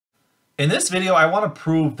In this video, I want to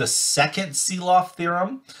prove the second Sylow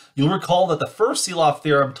theorem. You'll recall that the first Sylow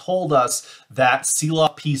theorem told us that Sylow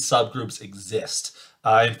P subgroups exist.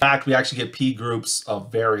 In fact, we actually get P groups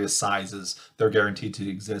of various sizes. They're guaranteed to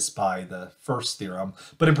exist by the first theorem.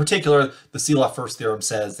 But in particular, the Sylow first theorem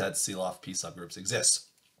says that Sylow P subgroups exist.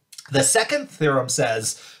 The second theorem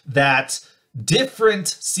says that different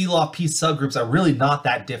Sylow P subgroups are really not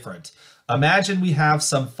that different. Imagine we have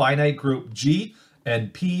some finite group G,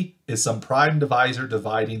 and P is some prime divisor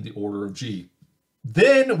dividing the order of G.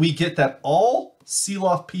 Then we get that all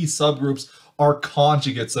Sylow P subgroups are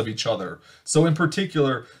conjugates of each other. So in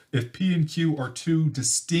particular, if P and Q are two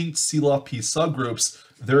distinct Sylow P subgroups,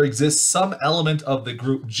 there exists some element of the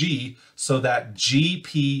group G so that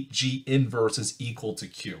GP G inverse is equal to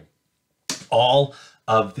Q. All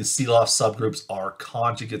of the Sylow subgroups are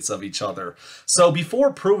conjugates of each other. So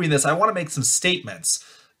before proving this, I want to make some statements.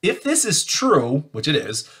 If this is true, which it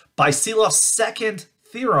is, by Sylow's second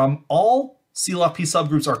theorem, all Sylow P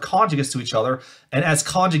subgroups are conjugates to each other, and as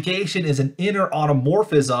conjugation is an inner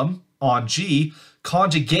automorphism on G,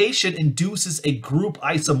 conjugation induces a group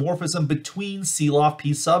isomorphism between Sylow P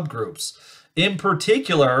subgroups. In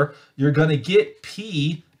particular, you're going to get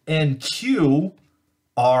P and Q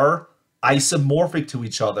are isomorphic to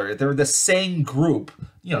each other. They're the same group,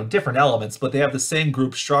 different elements, but they have the same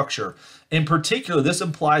group structure. In particular, this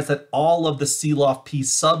implies that all of the Sylow P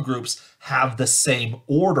subgroups have the same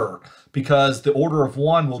order, because the order of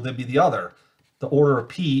one will then be the other. The order of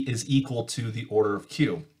P is equal to the order of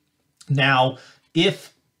Q. Now,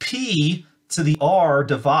 if P to the R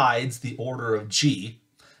divides the order of G,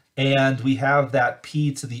 and we have that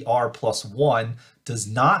P to the R plus 1 does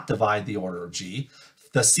not divide the order of G,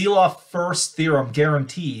 the Sylow first theorem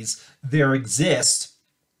guarantees there exists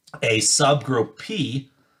a subgroup P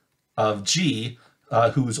of G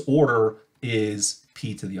whose order is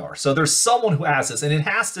P to the R. So there's someone who has this, and it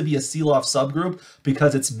has to be a Sylow subgroup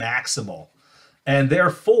because it's maximal. And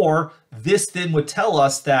therefore, this then would tell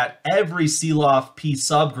us that every Sylow P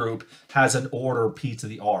subgroup has an order P to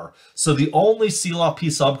the R. So the only Sylow P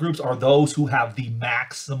subgroups are those who have the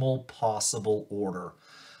maximal possible order.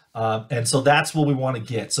 And so that's what we want to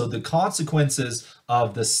get. So the consequences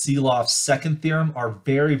of the Sylow second theorem are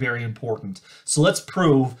very, very important. So let's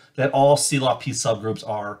prove that all Sylow P subgroups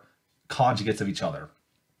are conjugates of each other.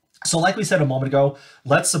 So like we said a moment ago,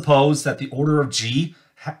 let's suppose that the order of G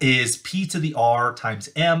is P to the R times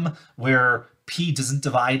M, where P doesn't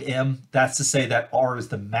divide M. That's to say that R is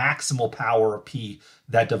the maximal power of P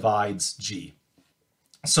that divides G.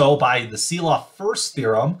 So by the Sylow first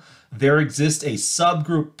theorem, there exists a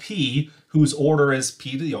subgroup P whose order is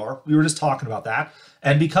P to the R. We were just talking about that.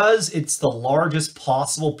 And because it's the largest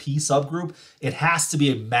possible P subgroup, it has to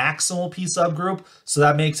be a maximal P subgroup. So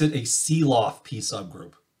that makes it a Sylow P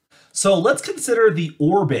subgroup. So let's consider the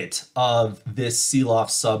orbit of this Sylow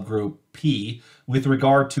subgroup P with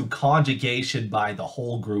regard to conjugation by the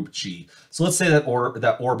whole group G. So let's say that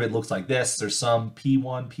orbit looks like this. There's some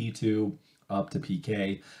P1, P2, up to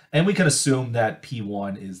pk, and we can assume that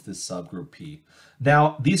p1 is the subgroup P.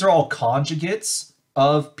 Now, these are all conjugates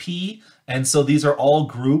of P, and so these are all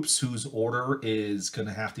groups whose order is going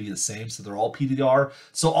to have to be the same, so they're all P to the R.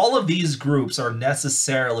 So all of these groups are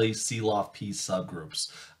necessarily Sylow P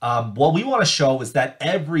subgroups. What we want to show is that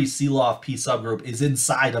every Sylow P subgroup is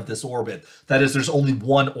inside of this orbit. That is, there's only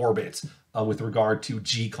one orbit with regard to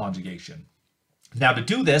G conjugation. Now, to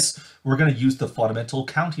do this, we're going to use the fundamental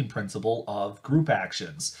counting principle of group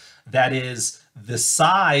actions. That is, the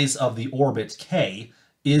size of the orbit K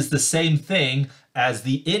is the same thing as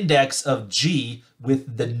the index of G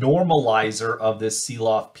with the normalizer of this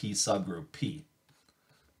Sylow P subgroup P.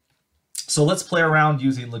 So let's play around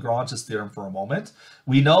using Lagrange's theorem for a moment.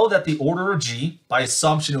 We know that the order of G, by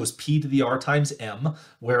assumption it was P to the R times M,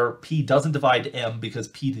 where P doesn't divide M because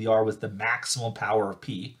P to the R was the maximum power of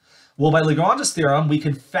P. Well, by Lagrange's theorem, we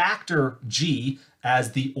can factor G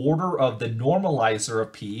as the order of the normalizer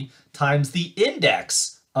of P times the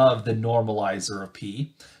index of the normalizer of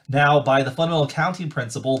P. Now, by the fundamental counting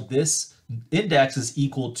principle, this index is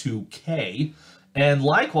equal to K. And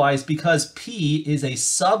likewise, because P is a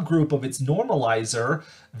subgroup of its normalizer,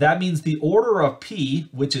 that means the order of P,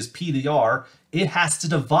 which is P to the R, it has to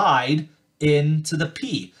divide into the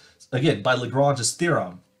P. Again, by Lagrange's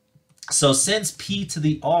theorem. So since P to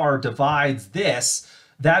the R divides this,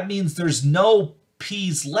 that means there's no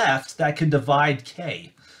P's left that can divide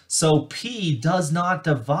K. So P does not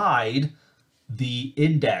divide the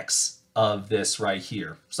index of this right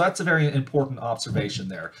here. So that's a very important observation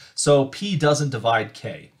there. So P doesn't divide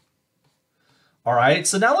K. All right,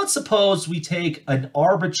 so now let's suppose we take an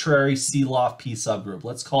arbitrary Sylow P subgroup.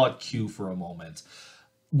 Let's call it Q for a moment.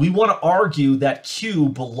 We want to argue that Q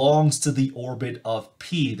belongs to the orbit of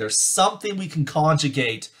P. There's something we can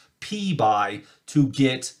conjugate P by to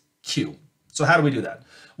get Q. So how do we do that?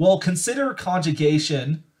 Well, consider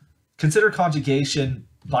conjugation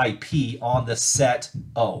by P on the set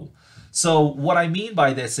O. So what I mean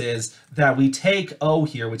by this is that we take O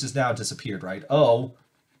here, which has now disappeared, right? O,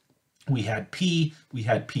 we had P, we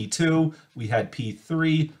had P2, we had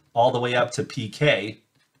P3, all the way up to PK.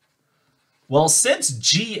 Well, since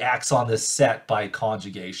G acts on this set by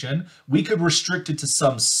conjugation, we could restrict it to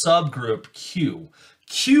some subgroup Q.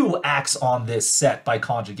 Q acts on this set by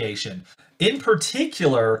conjugation. In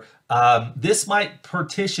particular, this might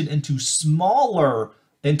partition into smaller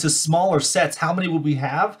sets. How many would we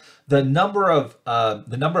have? The number of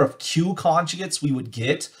Q conjugates we would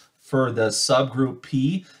get for the subgroup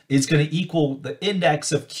P is going to equal the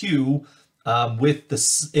index of Q with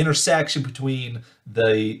the intersection between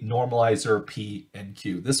the normalizer P and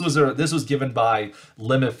Q. This was given by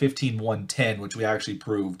lemma 15.110, which we actually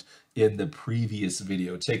proved in the previous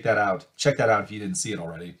video. Check that out if you didn't see it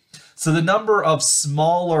already. So the number of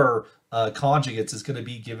smaller conjugates is going to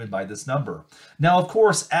be given by this number. Now, of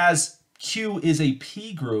course, as Q is a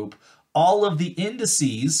P group, all of the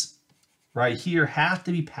indices right here have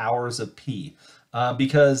to be powers of P.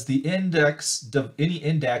 Because the any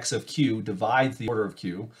index of Q divides the order of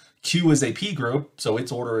Q. Q is a P group, so its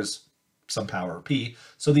order is some power of P.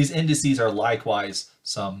 So these indices are likewise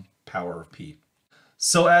some power of P.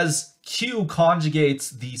 So as Q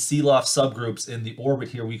conjugates the Sylow subgroups in the orbit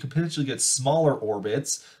here, we could potentially get smaller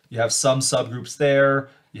orbits. You have some subgroups there,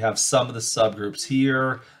 you have some of the subgroups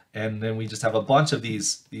here, and then we just have a bunch of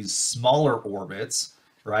these smaller orbits,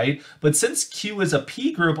 right? But since Q is a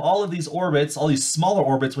P group, all of these orbits, all these smaller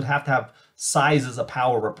orbits would have to have sizes of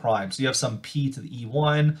power of a prime. So you have some P to the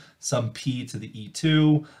E1, some P to the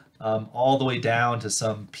E2, all the way down to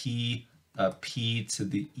some P to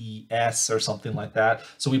the ES or something like that.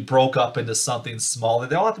 So we broke up into something smaller.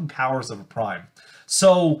 They all have to be powers of a prime.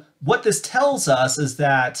 So what this tells us is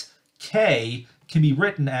that K can be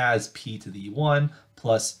written as P to the E1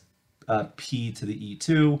 plus P to the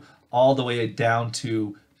E2, all the way down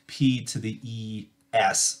to P to the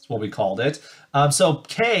ES, is what we called it. So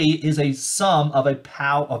K is a sum of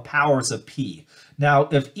powers of P. Now,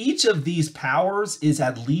 if each of these powers is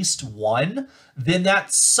at least 1, then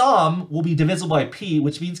that sum will be divisible by P,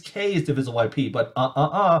 which means K is divisible by P. But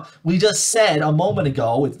we just said a moment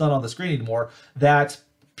ago, it's not on the screen anymore, that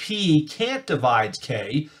P can't divide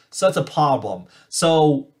K, so that's a problem.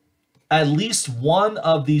 So at least one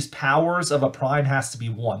of these powers of a prime has to be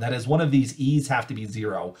 1. That is, one of these E's have to be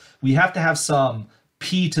 0. We have to have some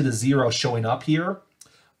P to the 0 showing up here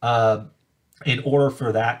in order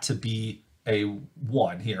for that to be a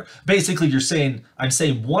 1 here. Basically, I'm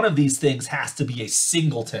saying one of these things has to be a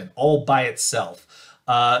singleton all by itself.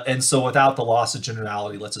 And so without the loss of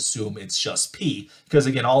generality, let's assume it's just P, because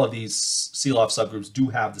again, all of these Sylow subgroups do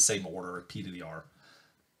have the same order, P to the R.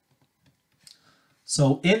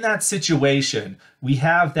 So in that situation, we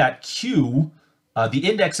have that Q, the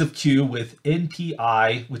index of Q with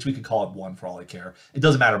NPI, which we could call it 1 for all I care. It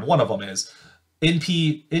doesn't matter, one of them is.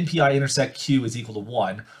 NPI intersect Q is equal to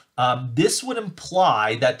 1. This would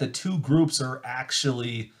imply that the two groups are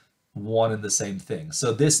actually one and the same thing.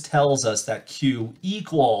 So this tells us that Q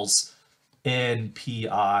equals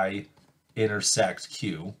NPI intersect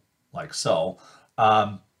Q, like so.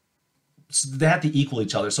 So they have to equal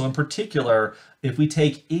each other. So in particular, if we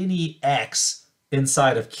take any X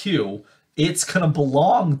inside of Q, it's going to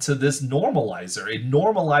belong to this normalizer. It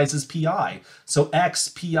normalizes PI. So X,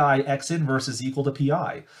 PI, X inverse is equal to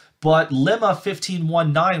PI. But lemma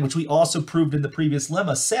 15.1.9, which we also proved in the previous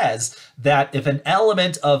lemma, says that if an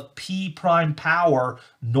element of P prime power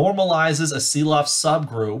normalizes a Sylow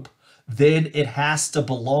subgroup, then it has to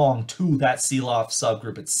belong to that Sylow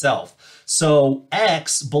subgroup itself. So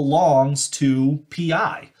X belongs to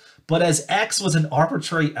PI. But as X was an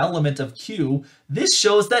arbitrary element of Q, this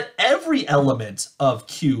shows that every element of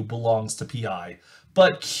Q belongs to PI.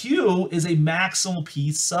 But Q is a maximal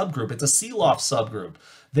P subgroup. It's a Sylow subgroup.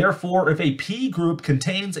 Therefore, if a P group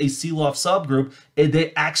contains a Sylow subgroup,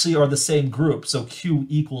 they actually are the same group. So Q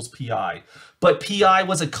equals PI. But PI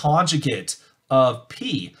was a conjugate of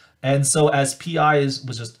P. And so as PI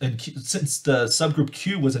was just, and since the subgroup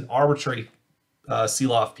Q was an arbitrary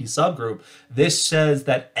Sylow P subgroup, this says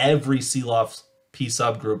that every Sylow P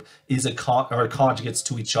subgroup is are conjugates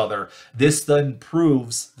to each other. This then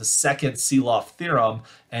proves the second Sylow theorem,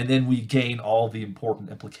 and then we gain all the important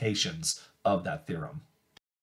implications of that theorem.